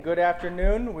Good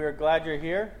afternoon. We are glad you're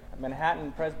here at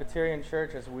Manhattan Presbyterian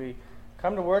Church as we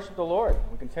come to worship the Lord.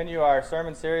 We continue our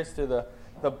sermon series through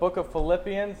the book of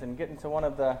Philippians and get into one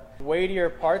of the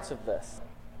weightier parts of this.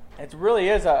 It really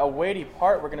is a weighty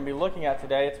part we're going to be looking at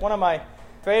today. It's one of my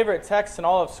favorite texts in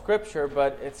all of Scripture,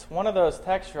 but it's one of those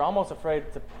texts you're almost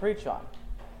afraid to preach on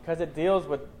because it deals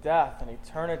with death and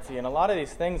eternity and a lot of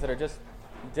these things that are just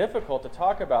difficult to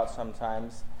talk about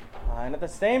sometimes. And at the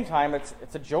same time, it's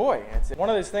a joy. It's one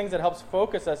of those things that helps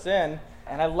focus us in,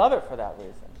 and I love it for that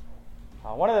reason.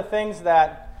 One of the things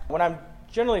that, when I'm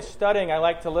generally studying, I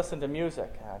like to listen to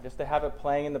music, just to have it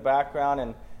playing in the background.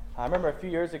 And I remember a few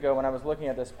years ago when I was looking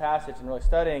at this passage and really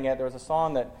studying it, there was a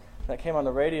song that came on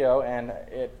the radio, and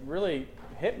it really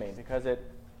hit me because it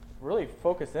really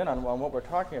focused in on what we're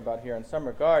talking about here in some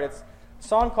regard. It's a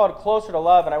song called Closer to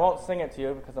Love, and I won't sing it to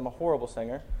you because I'm a horrible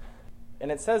singer.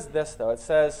 And it says this, though. It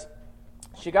says,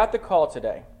 "She got the call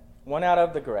today, one out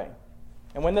of the gray.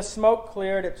 And when the smoke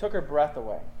cleared, it took her breath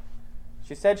away.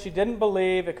 She said she didn't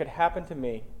believe it could happen to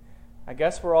me. I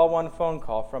guess we're all one phone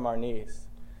call from our knees.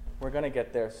 We're going to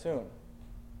get there soon."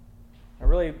 I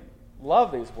really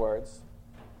love these words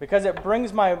because it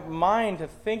brings my mind to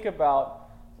think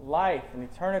about life and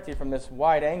eternity from this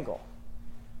wide angle.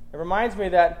 It reminds me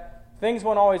that things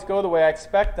won't always go the way I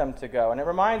expect them to go. And it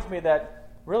reminds me that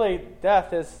really,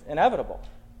 death is inevitable.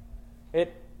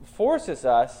 It forces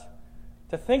us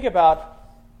to think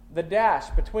about the dash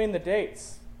between the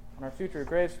dates on our future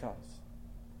gravestones.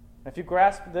 If you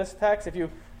grasp this text, if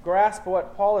you grasp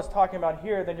what Paul is talking about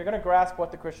here, then you're going to grasp what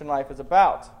the Christian life is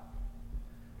about.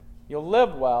 You'll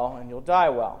live well and you'll die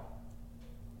well.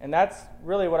 And that's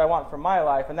really what I want for my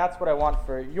life, and that's what I want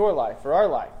for your life, for our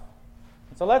life.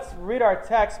 And so let's read our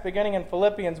text beginning in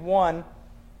Philippians 1,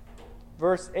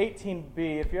 Verse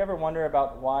 18b, if you ever wonder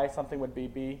about why something would be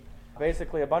B,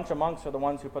 basically a bunch of monks are the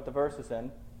ones who put the verses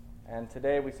in. And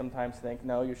today we sometimes think,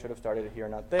 no, you should have started it here,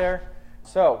 not there.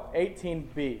 So,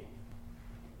 18b.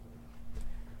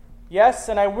 "Yes,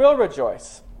 and I will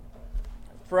rejoice,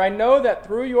 for I know that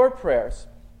through your prayers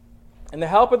and the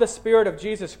help of the Spirit of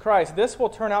Jesus Christ, this will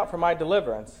turn out for my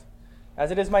deliverance,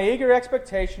 as it is my eager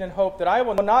expectation and hope that I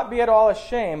will not be at all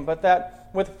ashamed, but that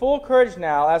with full courage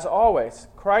now, as always,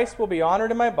 Christ will be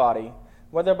honored in my body,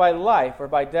 whether by life or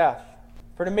by death.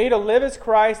 For to me to live is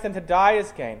Christ, and to die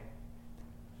is gain.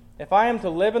 If I am to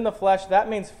live in the flesh, that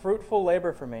means fruitful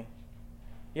labor for me.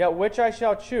 Yet which I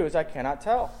shall choose, I cannot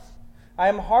tell. I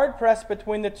am hard-pressed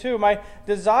between the two. My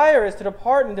desire is to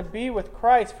depart and to be with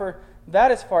Christ, for that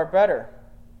is far better.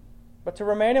 But to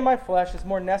remain in my flesh is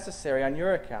more necessary on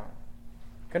your account.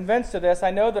 Convinced of this,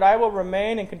 I know that I will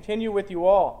remain and continue with you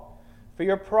all, for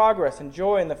your progress and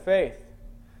joy in the faith,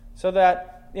 so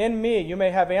that in me you may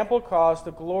have ample cause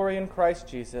to glory in Christ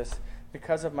Jesus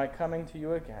because of my coming to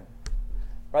you again.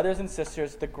 Brothers and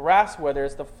sisters, the grass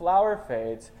withers, the flower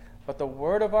fades, but the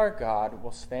word of our God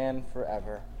will stand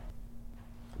forever."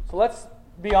 So let's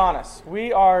be honest.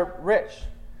 We are rich.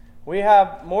 We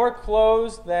have more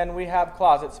clothes than we have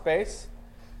closet space.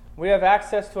 We have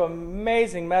access to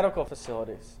amazing medical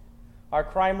facilities. Our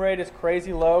crime rate is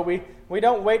crazy low. We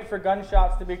don't wait for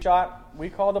gunshots to be shot. We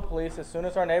call the police as soon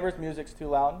as our neighbor's music's too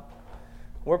loud.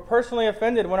 We're personally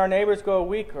offended when our neighbors go a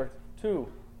week or two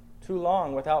too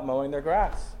long without mowing their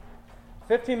grass.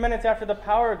 15 minutes after the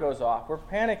power goes off, we're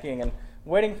panicking and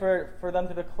waiting for them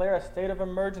to declare a state of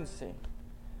emergency.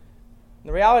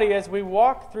 The reality is we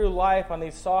walk through life on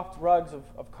these soft rugs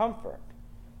of comfort.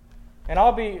 And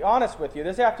I'll be honest with you,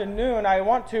 this afternoon I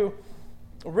want to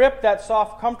rip that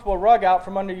soft, comfortable rug out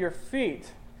from under your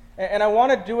feet. And I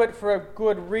want to do it for a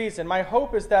good reason. My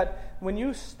hope is that when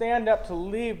you stand up to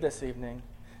leave this evening,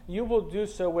 you will do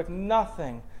so with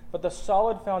nothing but the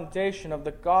solid foundation of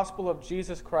the gospel of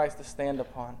Jesus Christ to stand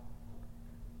upon.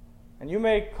 And you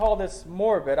may call this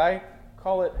morbid. I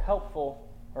call it helpful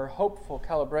or hopeful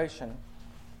calibration.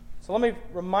 So let me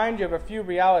remind you of a few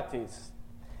realities.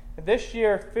 This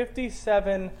year,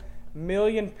 57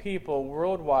 million people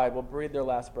worldwide will breathe their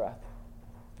last breath.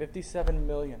 57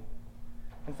 million.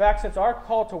 In fact, since our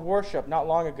call to worship not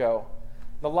long ago,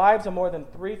 the lives of more than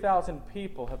 3,000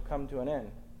 people have come to an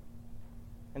end.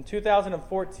 In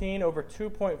 2014, over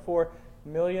 2.4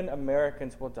 million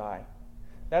Americans will die.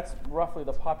 That's roughly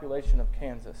the population of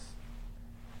Kansas.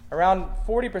 Around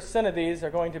 40% of these are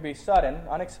going to be sudden,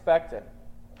 unexpected.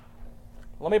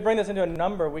 Let me bring this into a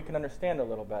number we can understand a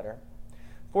little better.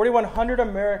 4,100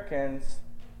 Americans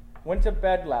went to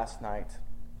bed last night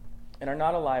and are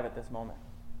not alive at this moment.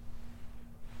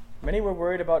 Many were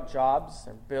worried about jobs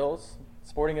and bills,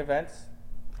 sporting events,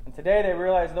 and today they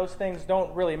realize those things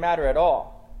don't really matter at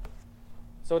all.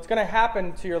 So what's going to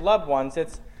happen to your loved ones,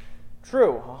 it's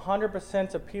True,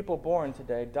 100% of people born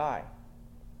today die.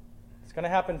 It's going to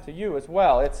happen to you as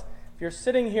well. If you're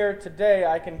sitting here today,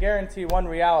 I can guarantee one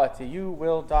reality: you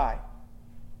will die.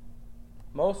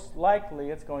 Most likely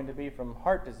it's going to be from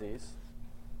heart disease.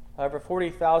 However,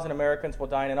 40,000 Americans will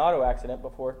die in an auto accident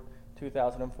before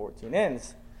 2014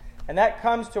 ends. And that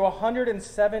comes to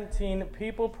 117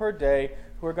 people per day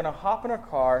who are going to hop in a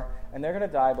car and they're going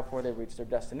to die before they reach their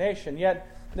destination. Yet,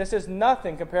 this is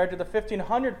nothing compared to the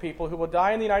 1,500 people who will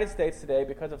die in the United States today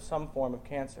because of some form of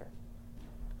cancer.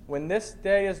 When this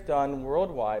day is done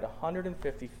worldwide,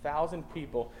 150,000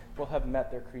 people will have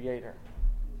met their Creator.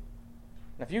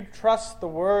 And if you trust the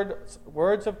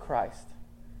words of Christ,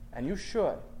 and you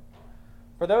should,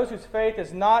 for those whose faith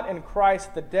is not in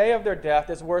Christ, the day of their death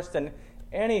is worse than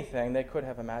anything they could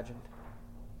have imagined.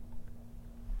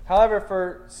 However,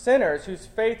 for sinners whose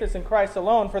faith is in Christ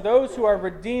alone, for those who are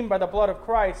redeemed by the blood of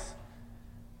Christ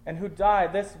and who die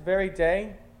this very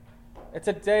day, it's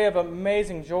a day of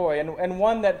amazing joy and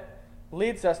one that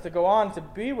leads us to go on to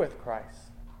be with Christ.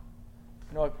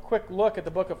 A quick look at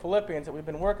the book of Philippians that we've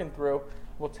been working through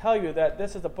will tell you that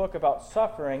this is a book about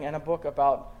suffering and a book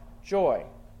about joy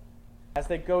as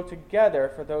they go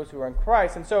together for those who are in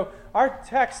Christ. And so our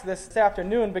text this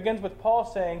afternoon begins with Paul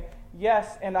saying,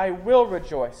 "Yes, and I will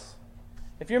rejoice."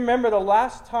 If you remember the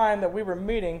last time that we were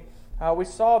meeting, we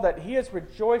saw that he is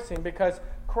rejoicing because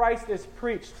Christ is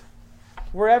preached.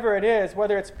 Wherever it is,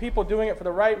 whether it's people doing it for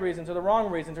the right reasons or the wrong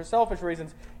reasons or selfish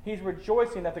reasons, he's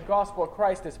rejoicing that the gospel of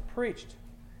Christ is preached.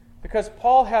 Because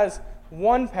Paul has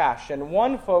one passion,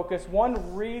 one focus,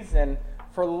 one reason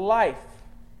for life,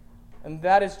 and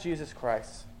that is Jesus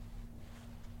Christ.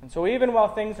 And so even while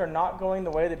things are not going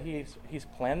the way that he's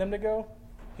planned them to go,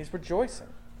 he's rejoicing.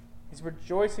 He's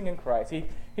rejoicing in Christ.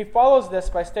 He follows this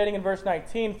by stating in verse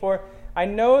 19, "For I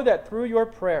know that through your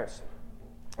prayers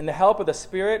and the help of the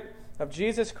Spirit of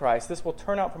Jesus Christ, this will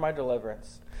turn out for my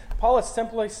deliverance." Paul is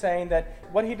simply saying that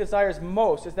what he desires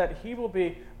most is that he will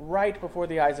be right before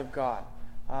the eyes of God.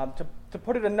 To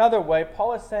put it another way,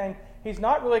 Paul is saying he's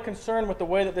not really concerned with the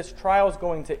way that this trial is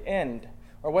going to end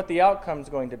or what the outcome is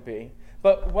going to be,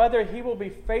 but whether he will be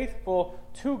faithful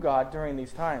to God during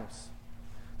these times.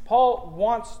 Paul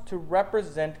wants to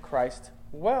represent Christ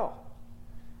well,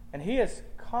 and he is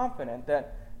confident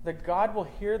that God will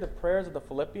hear the prayers of the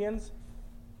Philippians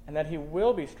and that he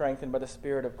will be strengthened by the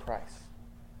Spirit of Christ.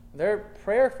 Their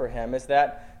prayer for him is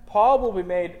that Paul will be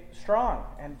made strong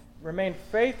and remain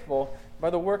faithful by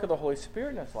the work of the Holy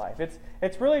Spirit in his life.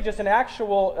 It's really just an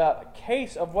actual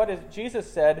case of what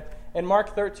Jesus said in Mark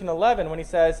 13:11 when he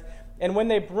says, "And when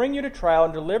they bring you to trial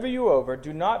and deliver you over,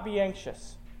 do not be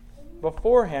anxious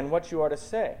beforehand what you are to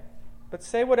say, but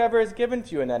say whatever is given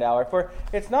to you in that hour, for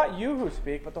it's not you who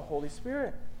speak, but the Holy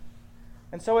Spirit."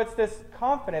 And so it's this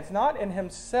confidence, not in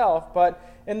himself, but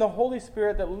in the Holy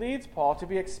Spirit that leads Paul to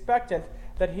be expectant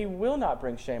that he will not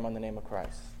bring shame on the name of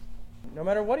Christ, no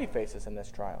matter what he faces in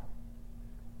this trial.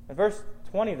 In verse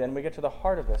 20, then, we get to the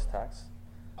heart of this text.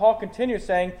 Paul continues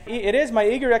saying, "It is my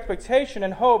eager expectation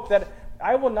and hope that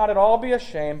I will not at all be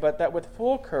ashamed, but that with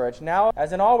full courage, now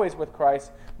as in always with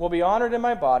Christ, will be honored in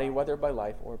my body, whether by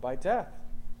life or by death."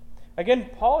 Again,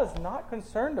 Paul is not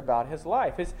concerned about his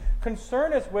life. His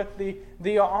concern is with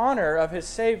the honor of his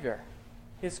Savior.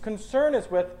 His concern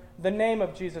is with the name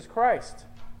of Jesus Christ.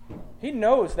 He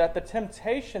knows that the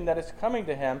temptation that is coming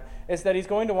to him is that he's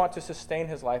going to want to sustain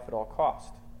his life at all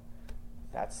cost.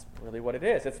 That's really what it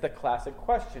is. It's the classic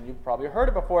question. You've probably heard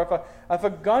it before. If a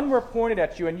gun were pointed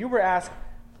at you and you were asked,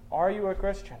 "Are you a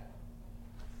Christian?"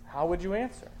 how would you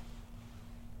answer?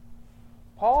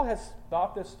 Paul has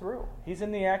thought this through. He's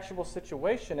in the actual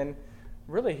situation, and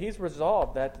really he's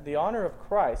resolved that the honor of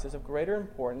Christ is of greater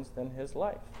importance than his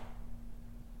life.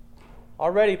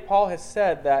 Already Paul has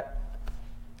said that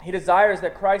he desires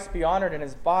that Christ be honored in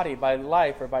his body by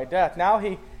life or by death. Now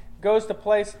he goes to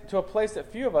a place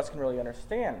that few of us can really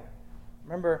understand.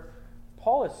 Remember,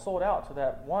 Paul is sold out to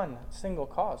that one single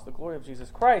cause, the glory of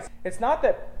Jesus Christ. It's not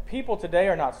that people today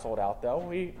are not sold out, though.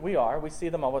 We are. We see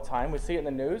them all the time. We see it in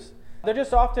the news. They're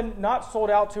just often not sold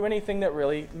out to anything that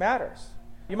really matters.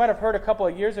 You might have heard a couple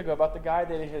of years ago about the guy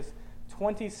that ate his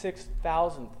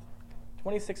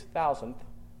 26,000th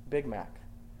Big Mac.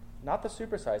 Not the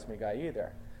Super Size Me guy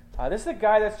either. This is a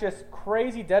guy that's just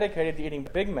crazy dedicated to eating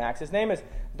Big Macs. His name is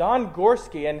Don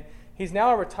Gorski, and he's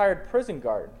now a retired prison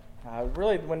guard.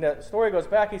 Really, when the story goes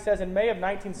back, he says in May of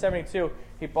 1972,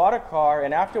 he bought a car,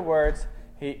 and afterwards,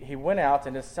 he went out,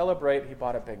 and to celebrate, he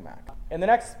bought a Big Mac. In the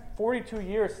next 42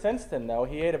 years since then, though,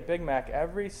 he ate a Big Mac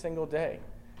every single day,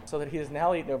 so that he has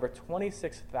now eaten over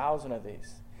 26,000 of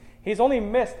these. He's only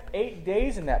missed 8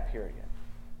 days in that period.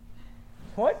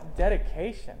 What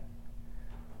dedication.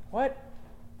 What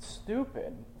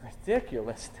stupid,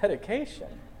 ridiculous dedication.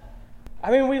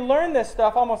 I mean, we learn this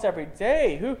stuff almost every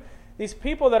day. These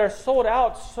people that are sold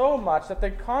out so much that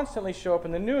they constantly show up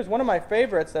in the news. One of my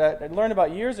favorites that I learned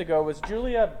about years ago was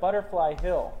Julia Butterfly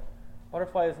Hill.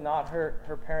 Butterfly is not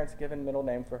her parents' given middle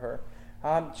name for her.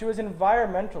 She was an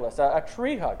environmentalist, a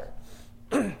tree hugger.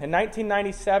 In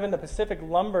 1997, the Pacific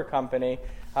Lumber Company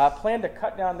planned to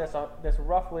cut down this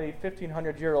roughly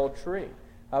 1,500-year-old tree.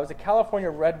 It was a California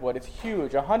redwood. It's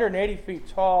huge, 180 feet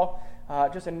tall,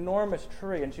 just enormous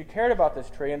tree. And she cared about this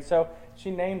tree, and so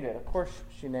she named it. Of course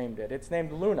she named it. It's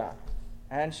named Luna.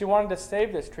 And she wanted to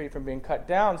save this tree from being cut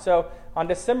down. So on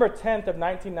December 10th of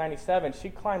 1997, she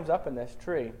climbs up in this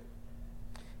tree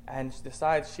and she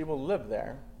decides she will live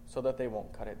there so that they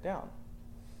won't cut it down.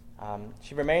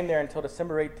 She remained there until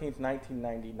December 18th,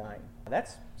 1999.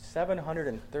 That's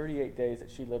 738 days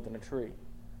that she lived in a tree.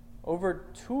 Over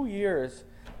 2 years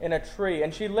in a tree.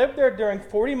 And she lived there during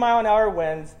 40-mile-an-hour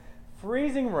winds,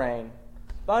 freezing rain,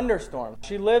 thunderstorms.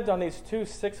 She lived on these 2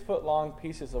 6-foot-long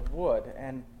pieces of wood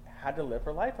and had to live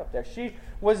her life up there. She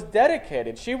was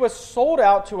dedicated. She was sold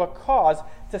out to a cause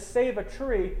to save a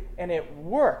tree, and it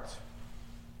worked.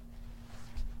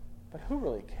 But who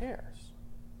really cares?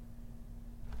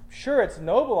 Sure, it's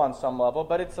noble on some level,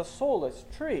 but it's a soulless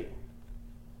tree.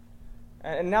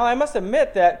 And now I must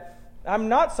admit that I'm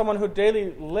not someone who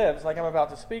daily lives like I'm about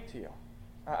to speak to you.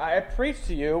 I preach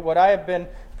to you what I have been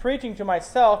preaching to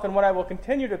myself and what I will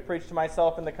continue to preach to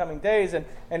myself in the coming days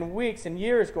and weeks and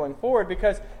years going forward,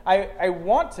 because I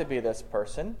want to be this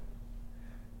person.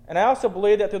 And I also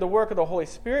believe that through the work of the Holy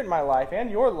Spirit in my life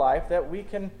and your life that we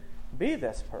can be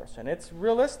this person. It's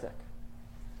realistic.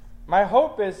 My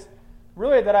hope is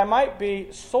really that I might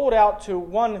be sold out to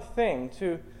one thing,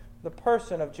 to the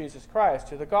person of Jesus Christ,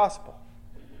 to the gospel.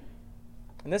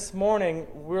 And this morning,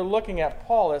 we're looking at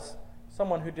Paul as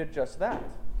someone who did just that,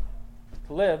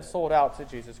 to live sold out to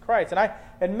Jesus Christ. And I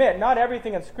admit, not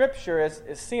everything in Scripture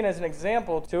is seen as an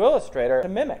example to illustrate or to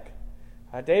mimic.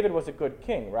 David was a good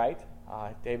king, right?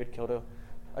 David killed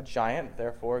a giant,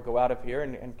 therefore go out of here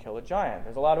and kill a giant.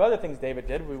 There's a lot of other things David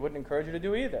did we wouldn't encourage you to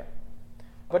do either.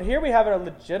 But here we have a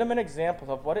legitimate example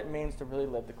of what it means to really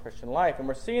live the Christian life, and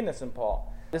we're seeing this in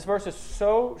Paul. This verse is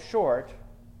so short,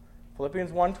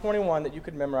 Philippians 1:21, that you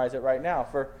could memorize it right now.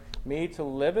 For me to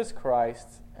live as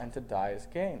Christ and to die as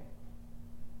gain.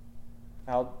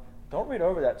 Now, don't read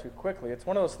over that too quickly. It's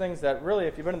one of those things that really,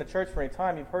 if you've been in the church for any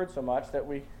time, you've heard so much that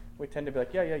we tend to be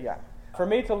like, yeah. For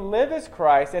me to live as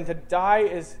Christ and to die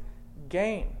is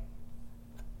gain.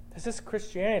 This is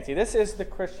Christianity. This is the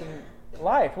Christian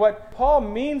life. What Paul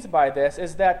means by this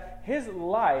is that his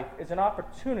life is an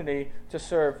opportunity to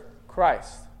serve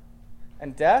Christ.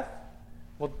 And death?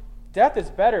 Well, death is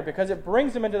better because it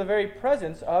brings him into the very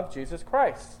presence of Jesus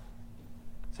Christ.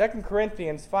 2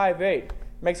 Corinthians 5:8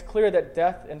 makes clear that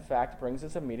death, in fact, brings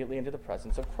us immediately into the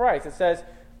presence of Christ. It says,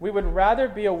 we would rather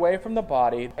be away from the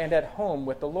body and at home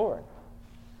with the Lord.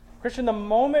 Christian, the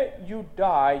moment you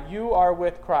die, you are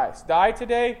with Christ. Die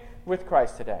today, with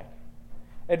Christ today.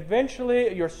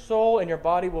 Eventually, your soul and your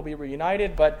body will be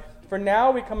reunited, but for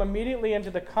now, we come immediately into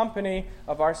the company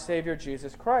of our Savior,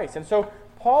 Jesus Christ. And so,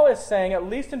 Paul is saying, at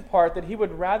least in part, that he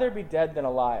would rather be dead than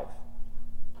alive.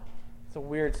 It's a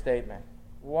weird statement.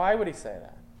 Why would he say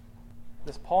that?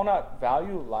 Does Paul not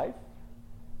value life?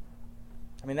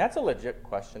 I mean, that's a legit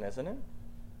question, isn't it?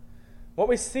 What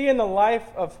we see in the life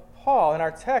of Paul in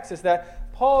our text is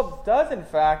that Paul does, in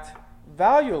fact,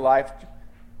 value life,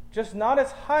 just not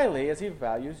as highly as he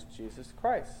values Jesus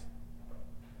Christ.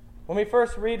 When we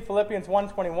first read Philippians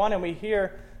 1:21 and we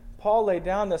hear Paul lay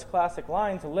down this classic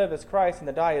line, to live as Christ and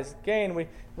to die as gain,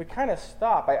 we kind of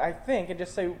stop, I think, and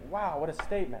just say, wow, what a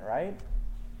statement, right?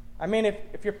 I mean,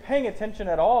 if you're paying attention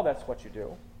at all, that's what you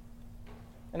do.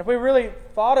 And if we really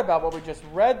thought about what we just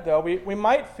read, though, we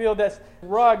might feel this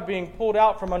rug being pulled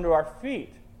out from under our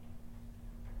feet.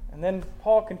 And then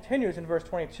Paul continues in verse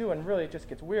 22, and really it just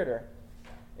gets weirder.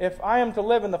 If I am to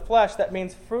live in the flesh, that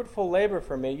means fruitful labor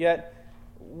for me, yet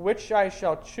which I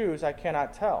shall choose I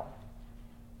cannot tell.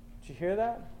 Did you hear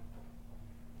that?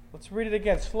 Let's read it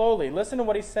again slowly. Listen to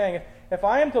what he's saying. If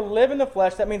I am to live in the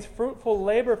flesh, that means fruitful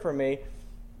labor for me,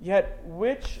 yet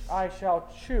which I shall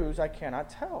choose I cannot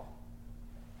tell.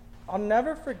 I'll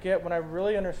never forget when I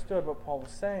really understood what Paul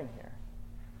was saying here.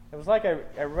 It was like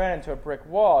I ran into a brick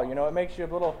wall. You know, it makes you a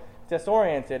little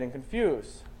disoriented and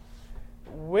confused.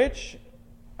 Which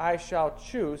I shall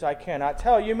choose, I cannot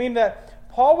tell. You mean that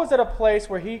Paul was at a place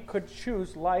where he could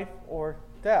choose life or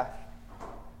death.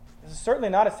 This is certainly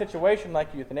not a situation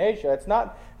like euthanasia. It's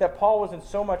not that Paul was in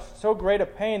so great a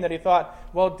pain that he thought,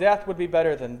 well, death would be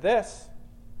better than this.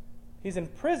 He's in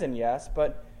prison, yes,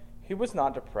 but he was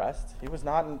not depressed. He was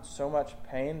not in so much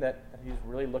pain that he's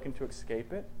really looking to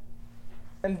escape it.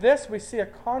 In this, we see a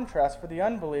contrast for the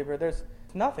unbeliever. There's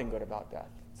nothing good about death.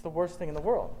 It's the worst thing in the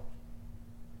world.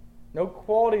 No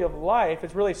quality of life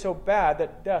is really so bad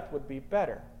that death would be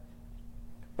better.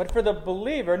 But for the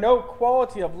believer, no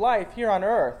quality of life here on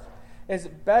earth is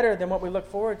better than what we look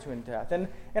forward to in death. And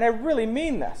I really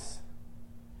mean this.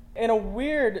 In a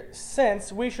weird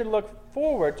sense, we should look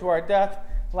forward to our death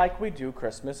like we do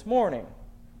Christmas morning,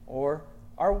 or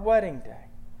our wedding day,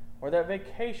 or that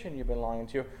vacation you've been longing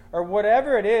to, or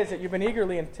whatever it is that you've been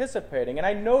eagerly anticipating. And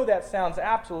I know that sounds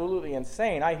absolutely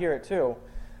insane. I hear it too.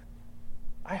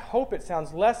 I hope it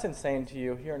sounds less insane to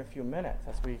you here in a few minutes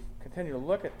as we continue to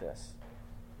look at this.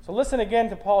 So listen again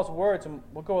to Paul's words, and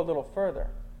we'll go a little further.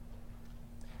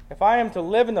 If I am to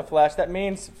live in the flesh, that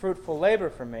means fruitful labor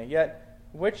for me. Yet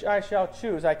which I shall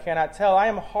choose, I cannot tell. I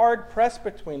am hard pressed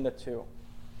between the two.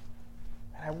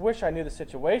 And I wish I knew the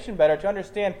situation better to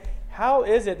understand how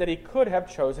is it that he could have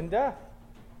chosen death.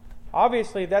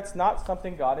 Obviously, that's not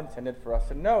something God intended for us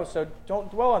to know, so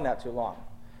don't dwell on that too long.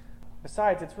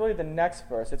 Besides, it's really the next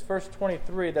verse. It's verse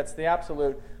 23 that's the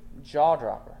absolute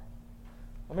jaw-dropper.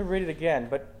 Let me read it again,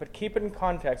 but keep it in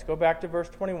context. Go back to verse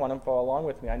 21 and follow along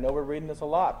with me. I know we're reading this a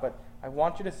lot, but I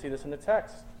want you to see this in the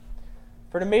text.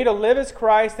 For to me to live is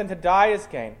Christ, and to die is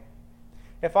gain.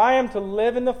 If I am to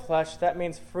live in the flesh, that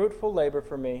means fruitful labor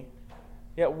for me.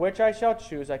 Yet which I shall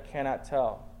choose, I cannot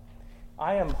tell.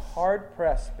 I am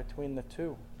hard-pressed between the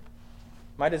two.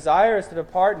 My desire is to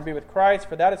depart and be with Christ,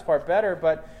 for that is far better,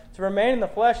 but to remain in the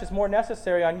flesh is more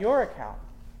necessary on your account.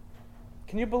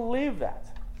 Can you believe that?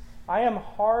 I am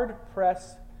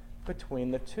hard-pressed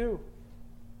between the two.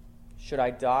 Should I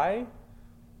die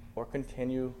or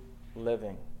continue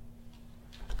living?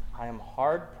 I am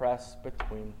hard-pressed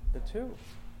between the two.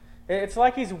 It's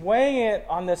like he's weighing it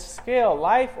on this scale,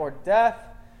 life or death,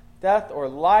 death or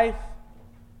life,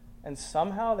 and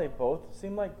somehow they both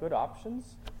seem like good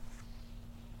options.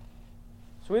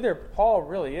 So either Paul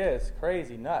really is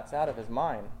crazy, nuts, out of his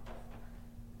mind,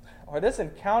 or this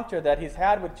encounter that he's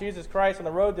had with Jesus Christ on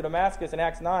the road to Damascus in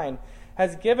Acts 9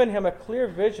 has given him a clear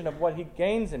vision of what he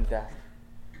gains in death.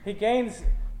 He gains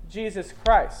Jesus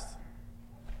Christ.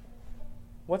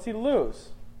 What's he lose?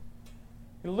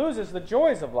 He loses the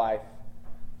joys of life.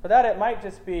 For that, it might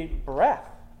just be breath.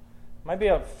 It might be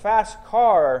a fast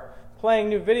car, or playing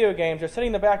new video games, or sitting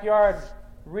in the backyard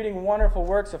reading wonderful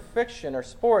works of fiction, or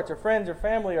sports, or friends, or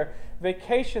family, or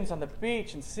vacations on the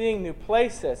beach and seeing new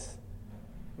places.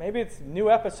 Maybe it's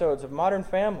new episodes of Modern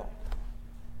Family.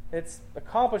 It's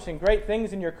accomplishing great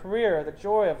things in your career, or the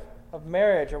joy of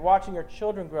marriage, or watching your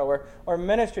children grow, or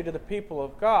ministry to the people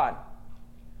of God.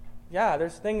 Yeah,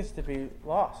 there's things to be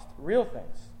lost, real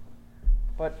things.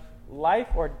 But life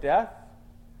or death,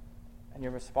 and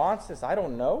your response is, I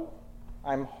don't know.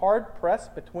 I'm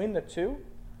hard-pressed between the two.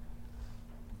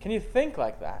 Can you think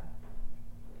like that?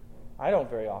 I don't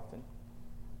very often.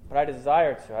 But I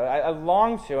desire to. I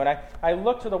long to. And I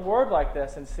look to the Word like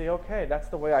this and see, okay, that's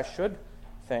the way I should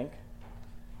think.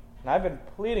 And I've been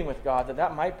pleading with God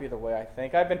that might be the way I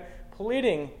think. I've been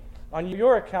pleading on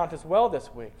your account as well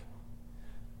this week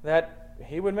that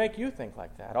He would make you think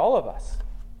like that, all of us.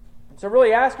 So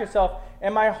really ask yourself,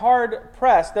 am I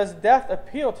hard-pressed? Does death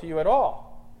appeal to you at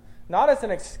all? Not as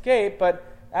an escape, but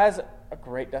as a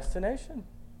great destination.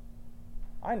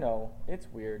 I know, it's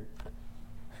weird.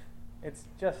 It's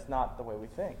just not the way we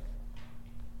think.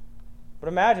 But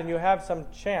imagine you have some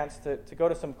chance to go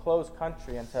to some closed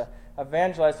country and to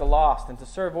evangelize the lost and to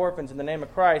serve orphans in the name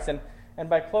of Christ. And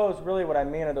by closed, really what I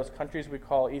mean are those countries we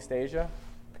call East Asia,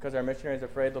 because our missionaries are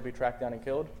afraid they'll be tracked down and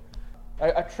killed.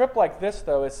 A trip like this,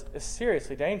 though, is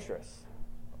seriously dangerous.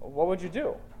 What would you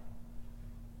do?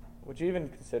 Would you even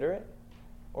consider it?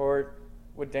 Or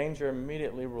would danger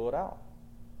immediately rule it out?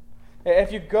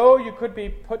 If you go, you could be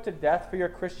put to death for your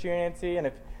Christianity, and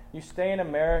if you stay in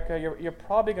America, you're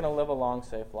probably going to live a long,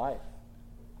 safe life.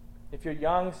 If you're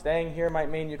young, staying here might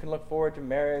mean you can look forward to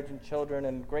marriage and children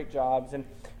and great jobs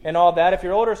and all that. If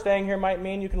you're older, staying here might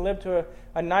mean you can live to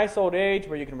a nice old age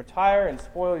where you can retire and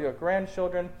spoil your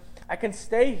grandchildren. I can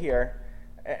stay here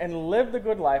and live the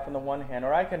good life on the one hand,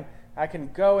 or I can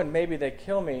go and maybe they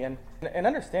kill me. And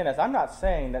understand this, I'm not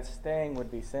saying that staying would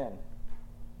be sin.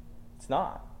 It's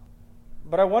not.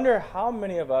 But I wonder how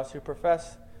many of us who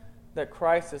profess that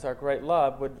Christ is our great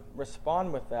love would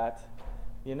respond with that.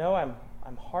 You know,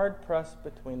 I'm hard-pressed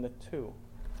between the two.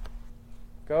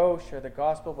 Go share the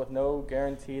gospel with no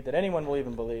guarantee that anyone will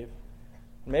even believe.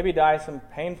 maybe die some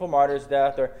painful martyr's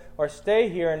death, or stay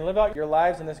here and live out your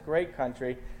lives in this great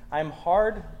country, I'm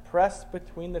hard pressed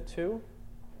between the two.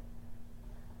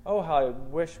 Oh, how I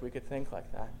wish we could think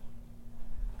like that.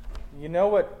 You know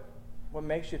what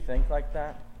makes you think like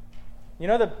that? You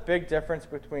know the big difference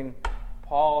between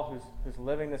Paul, who's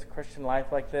living this Christian life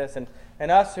like this,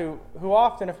 and us who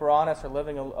often, if we're honest, are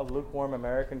living a lukewarm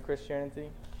American Christianity?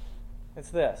 It's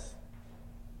this.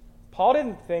 Paul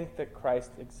didn't think that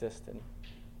Christ existed.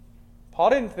 Paul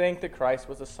didn't think that Christ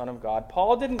was the Son of God.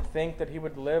 Paul didn't think that he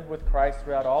would live with Christ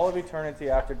throughout all of eternity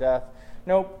after death.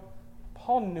 No,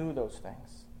 Paul knew those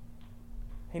things.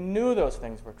 He knew those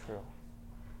things were true.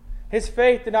 His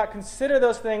faith did not consider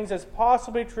those things as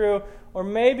possibly true, or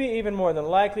maybe even more than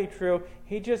likely true.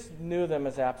 He just knew them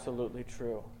as absolutely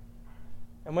true.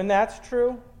 And when that's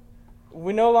true,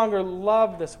 we no longer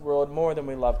love this world more than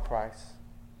we love Christ.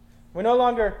 We no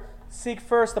longer seek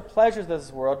first the pleasures of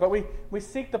this world, but we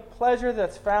seek the pleasure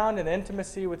that's found in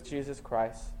intimacy with Jesus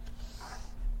Christ.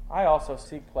 I also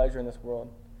seek pleasure in this world.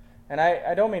 And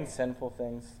I don't mean sinful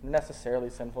things, necessarily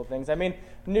sinful things. I mean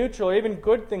neutral or even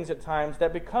good things at times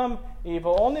that become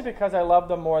evil only because I love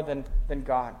them more than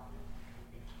God.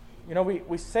 You know,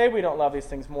 we say we don't love these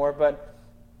things more, but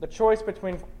the choice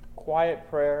between quiet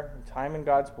prayer, and time in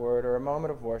God's Word, or a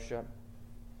moment of worship,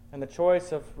 and the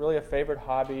choice of really a favorite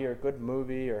hobby or good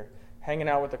movie or hanging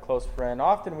out with a close friend,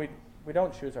 often we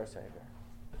don't choose our Savior.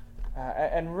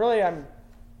 And really, I'm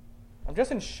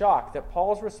just in shock that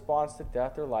Paul's response to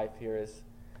death or life here is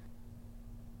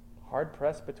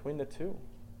hard-pressed between the two.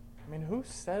 I mean, who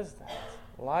says that?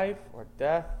 Life or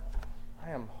death?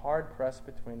 I am hard-pressed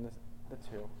between the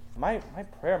two. My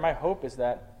prayer, my hope is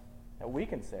that we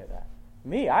can say that.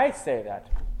 I say that.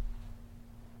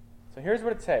 So here's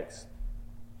what it takes.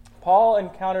 Paul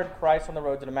encountered Christ on the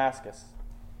road to Damascus.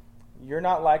 You're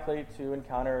not likely to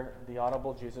encounter the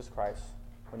audible Jesus Christ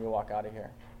when you walk out of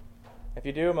here. If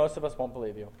you do, most of us won't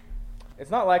believe you. It's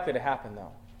not likely to happen,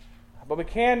 though. But we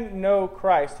can know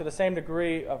Christ to the same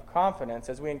degree of confidence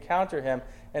as we encounter him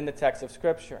in the text of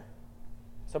Scripture.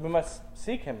 So we must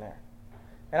seek him there.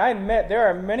 And I admit there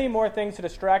are many more things to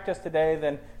distract us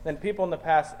today than people in the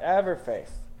past ever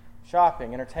faced.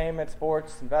 Shopping, entertainment,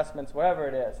 sports, investments, whatever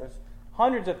it is. There's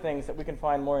hundreds of things that we can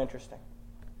find more interesting.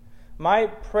 My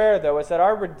prayer, though, is that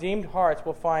our redeemed hearts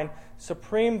will find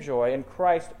supreme joy in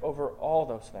Christ over all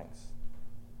those things.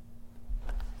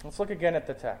 Let's look again at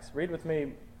the text. Read with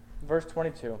me verse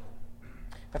 22.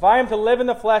 If I am to live in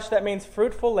the flesh, that means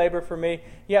fruitful labor for me,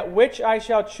 yet which I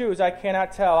shall choose I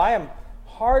cannot tell. I am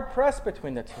hard-pressed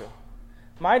between the two.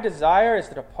 My desire is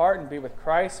to depart and be with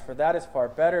Christ, for that is far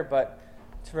better, but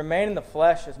to remain in the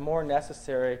flesh is more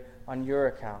necessary on your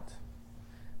account.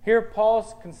 Here,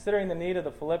 Paul's considering the need of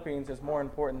the Philippians as more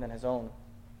important than his own.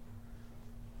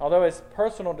 Although his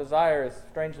personal desire is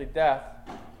strangely death,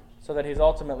 so that he's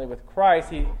ultimately with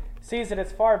Christ, he sees that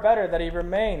it's far better that he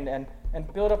remain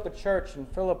and build up the church in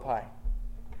Philippi.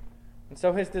 And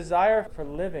so his desire for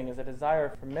living is a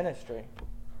desire for ministry.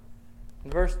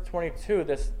 In verse 22,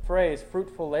 this phrase,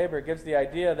 fruitful labor, gives the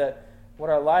idea that what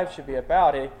our lives should be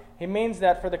about. He means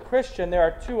that for the Christian, there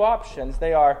are two options.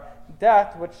 They are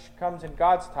death, which comes in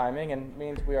God's timing and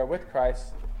means we are with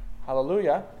Christ,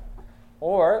 hallelujah,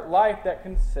 or life that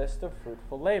consists of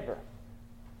fruitful labor.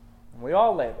 And we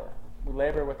all labor. We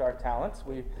labor with our talents.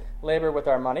 We labor with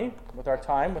our money, with our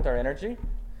time, with our energy.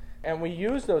 And we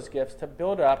use those gifts to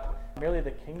build up merely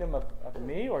the kingdom of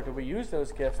me, or do we use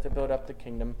those gifts to build up the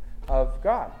kingdom of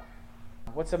God?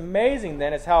 What's amazing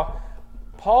then is how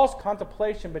Paul's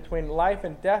contemplation between life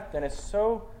and death then is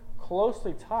so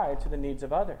closely tied to the needs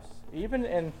of others. Even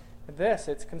in this,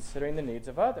 it's considering the needs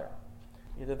of others.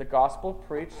 Either the gospel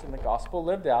preached and the gospel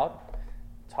lived out,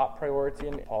 top priority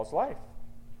in Paul's life.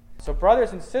 So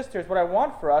brothers and sisters, what I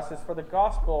want for us is for the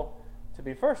gospel to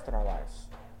be first in our lives.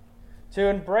 To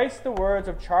embrace the words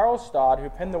of Charles Stodd, who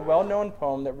penned the well-known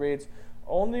poem that reads,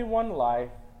 "Only one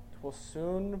life will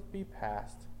soon be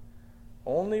past.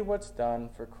 Only what's done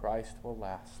for Christ will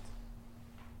last."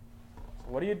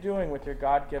 So what are you doing with your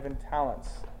God-given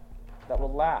talents that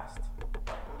will last?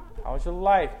 How is your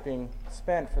life being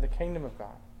spent for the kingdom of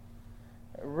God?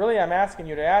 Really, I'm asking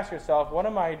you to ask yourself, what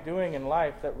am I doing in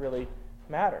life that really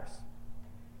matters?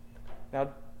 Now,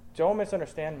 don't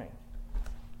misunderstand me.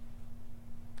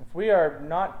 If we are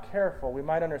not careful, we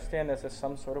might understand this as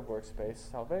some sort of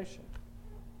works-based salvation.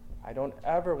 I don't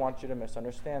ever want you to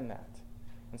misunderstand that.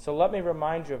 And so let me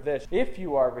remind you of this. If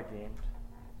you are redeemed,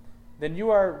 then you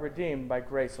are redeemed by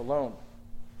grace alone.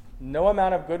 No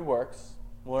amount of good works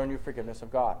will earn you forgiveness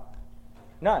of God.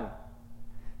 None.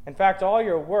 In fact, all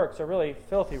your works are really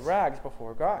filthy rags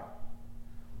before God.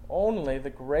 only the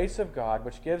grace of God,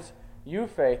 which gives you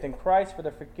faith in Christ for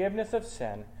the forgiveness of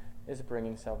sin, is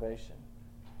bringing salvation.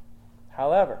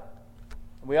 However,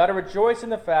 we ought to rejoice in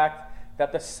the fact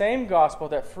that the same gospel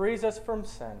that frees us from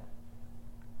sin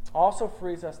also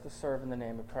frees us to serve in the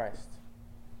name of Christ.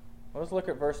 Let's look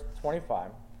at verse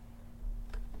 25.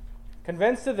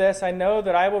 Convinced of this, I know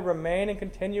that I will remain and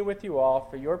continue with you all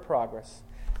for your progress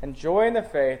and joy in the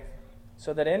faith,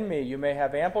 so that in me you may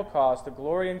have ample cause to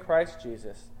glory in Christ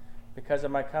Jesus because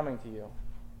of my coming to you.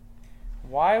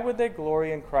 Why would they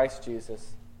glory in Christ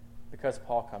Jesus? Because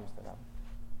Paul comes to them.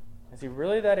 Is he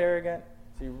really that arrogant?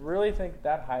 Does he really think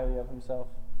that highly of himself?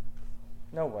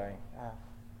 No way.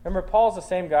 Remember, Paul's the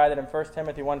same guy that in 1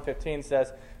 Timothy 1:15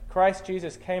 says, Christ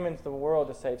Jesus came into the world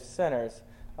to save sinners,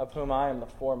 of whom I am the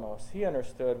foremost. He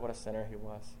understood what a sinner he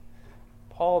was.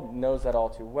 Paul knows that all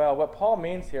too well. What Paul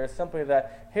means here is simply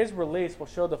that his release will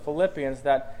show the Philippians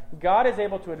that God is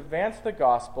able to advance the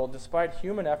gospel despite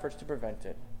human efforts to prevent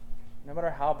it, no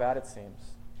matter how bad it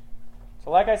seems.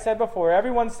 So like I said before,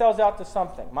 everyone sells out to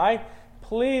something. My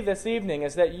plea this evening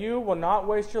is that you will not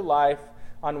waste your life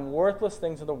on worthless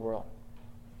things of the world,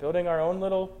 building our own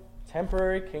little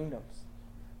temporary kingdoms,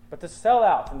 but to sell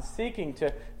out and seeking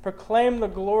to proclaim the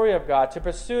glory of God, to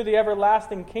pursue the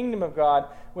everlasting kingdom of God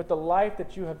with the life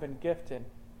that you have been gifted.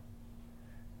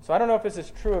 So I don't know if this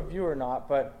is true of you or not,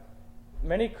 but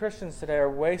many Christians today are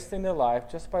wasting their life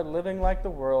just by living like the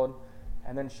world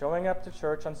and then showing up to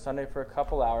church on Sunday for a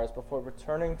couple hours before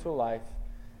returning to life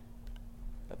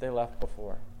that they left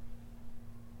before.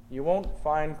 You won't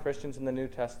find Christians in the New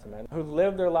Testament who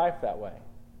live their life that way.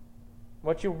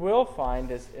 What you will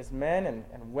find is men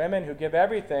and women who give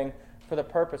everything for the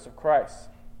purpose of Christ.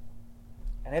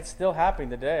 And it's still happening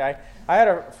today. I had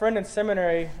a friend in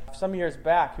seminary some years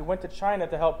back who went to China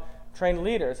to help train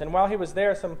leaders. And while he was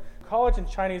there, some college and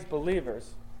Chinese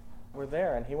believers were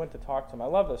there, and he went to talk to them. I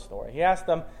love this story. He asked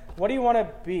them, what do you want to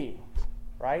be?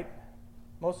 Right?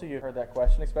 Most of you heard that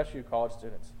question, especially you college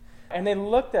students. And they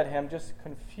looked at him just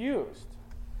confused.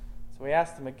 So he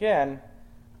asked them again,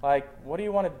 like, what do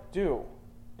you want to do?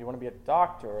 Do you want to be a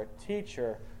doctor or a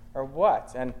teacher or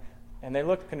what? And they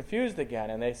looked confused again,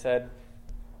 and they said,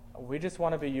 we just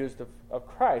want to be used of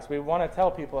Christ. We want to tell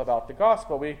people about the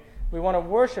gospel. We want to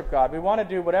worship God. We want to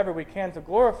do whatever we can to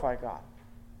glorify God.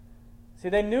 See,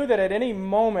 they knew that at any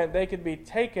moment they could be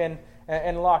taken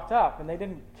and locked up, and they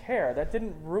didn't care. That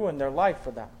didn't ruin their life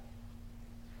for them.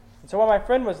 And so while my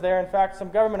friend was there, in fact, some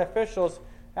government officials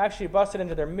actually busted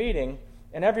into their meeting,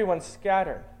 and everyone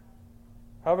scattered.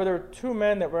 However, there were 2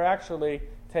 men that were actually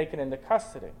taken into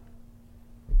custody.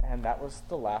 And that was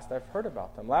the last I've heard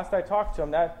about them. Last I talked to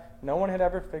them, that no one had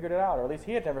ever figured it out, or at least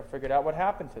he had never figured out what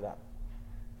happened to them.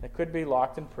 They could be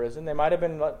locked in prison. They might have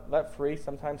been let free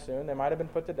sometime soon. They might have been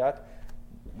put to death.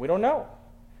 We don't know.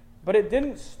 But it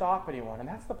didn't stop anyone, and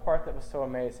that's the part that was so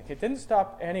amazing. It didn't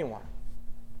stop anyone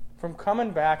from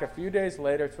coming back a few days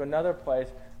later to another place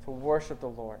to worship the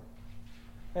Lord.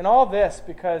 And all this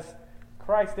because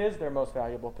Christ is their most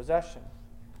valuable possession.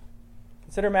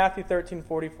 Consider Matthew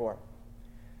 13:44.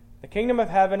 The kingdom of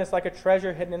heaven is like a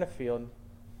treasure hidden in a field,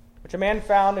 which a man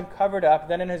found and covered up.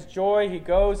 Then in his joy he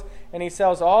goes and he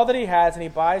sells all that he has and he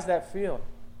buys that field.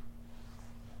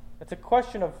 It's a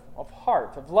question of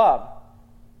heart, of love.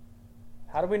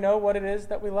 How do we know what it is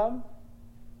that we love?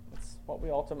 It's what we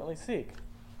ultimately seek.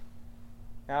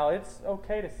 Now, it's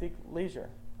okay to seek leisure.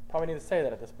 I probably need to say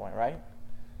that at this point, right?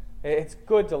 It's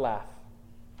good to laugh.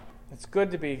 It's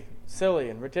good to be silly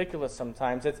and ridiculous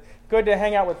sometimes. It's good to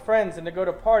hang out with friends and to go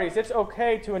to parties. It's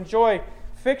okay to enjoy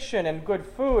fiction and good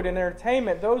food and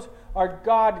entertainment. Those are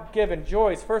God-given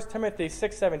joys. 1 Timothy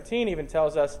 6:17 even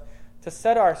tells us to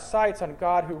set our sights on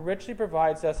God who richly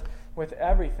provides us with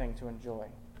everything to enjoy.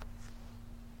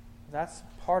 That's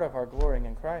part of our glorying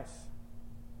in Christ.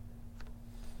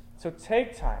 So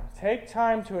take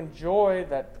time to enjoy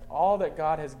all that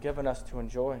God has given us to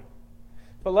enjoy.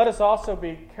 But let us also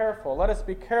be careful. Let us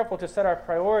be careful to set our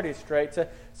priorities straight, to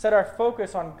set our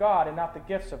focus on God and not the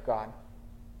gifts of God.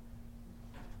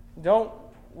 Don't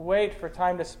wait for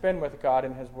time to spend with God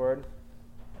in His Word.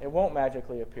 It won't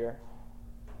magically appear.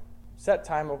 Set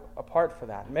time apart for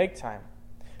that. Make time.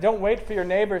 Don't wait for your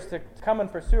neighbors to come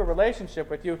and pursue a relationship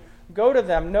with you. Go to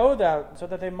them, know them, so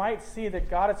that they might see that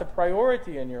God is a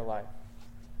priority in your life.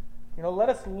 Let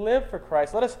us live for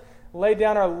Christ. Let us lay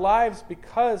down our lives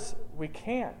because we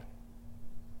can.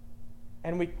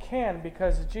 And we can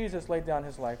because Jesus laid down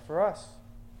His life for us.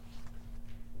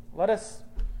 Let us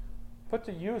put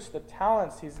to use the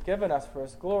talents He's given us for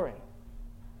His glory.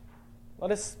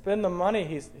 Let us spend the money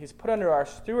He's put under our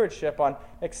stewardship on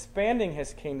expanding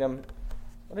His kingdom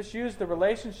Let us use the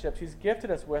relationships He's gifted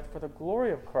us with for the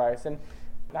glory of Christ. And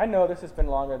I know this has been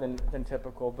longer than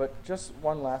typical, but just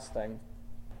one last thing.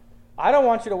 I don't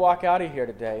want you to walk out of here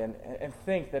today and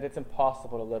think that it's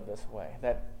impossible to live this way,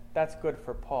 that's good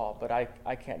for Paul, but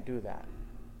I can't do that.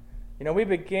 We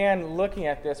began looking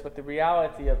at this with the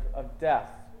reality of death.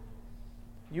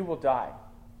 You will die.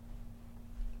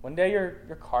 One day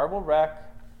your car will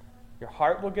wreck, your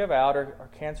heart will give out, or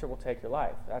cancer will take your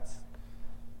life. That's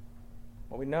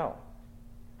what we know.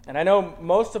 And I know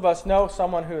most of us know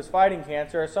someone who is fighting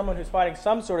cancer or someone who's fighting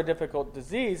some sort of difficult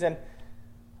disease, and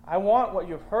I want what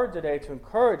you've heard today to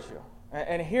encourage you.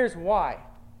 And here's why.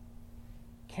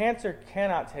 Cancer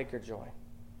cannot take your joy.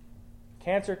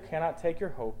 Cancer cannot take your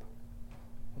hope.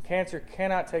 And cancer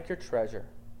cannot take your treasure.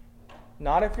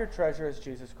 Not if your treasure is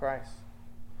Jesus Christ.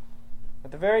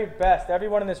 At the very best,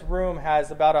 everyone in this room has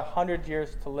about 100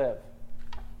 years to live.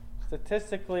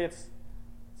 Statistically, it's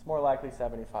more likely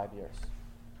 75 years.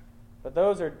 But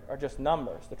those are just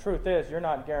numbers. The truth is, you're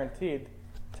not guaranteed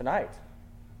tonight.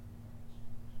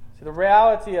 See, the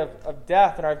reality of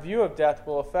death and our view of death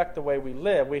will affect the way we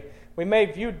live. We may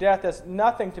view death as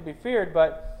nothing to be feared,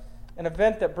 but an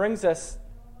event that brings us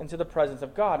into the presence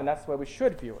of God, and that's the way we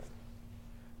should view it.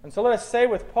 And so let us say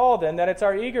with Paul then that it's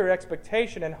our eager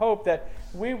expectation and hope that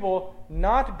we will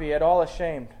not be at all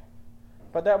ashamed,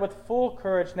 but that with full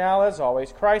courage now, as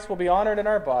always, Christ will be honored in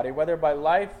our body, whether by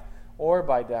life or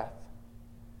by death.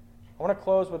 I want to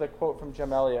close with a quote from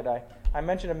Jim Elliot. I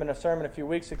mentioned him in a sermon a few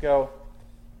weeks ago.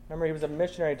 Remember, he was a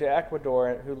missionary to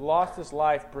Ecuador who lost his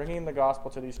life bringing the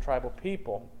gospel to these tribal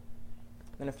people.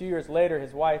 And a few years later,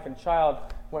 his wife and child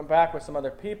went back with some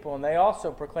other people, and they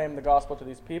also proclaimed the gospel to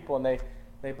these people, and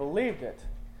they believed it.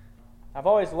 I've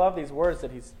always loved these words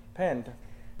that he's penned.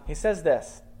 He says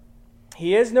this: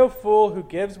 "He is no fool who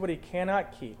gives what he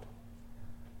cannot keep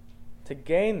to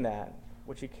gain that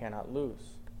which he cannot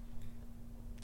lose."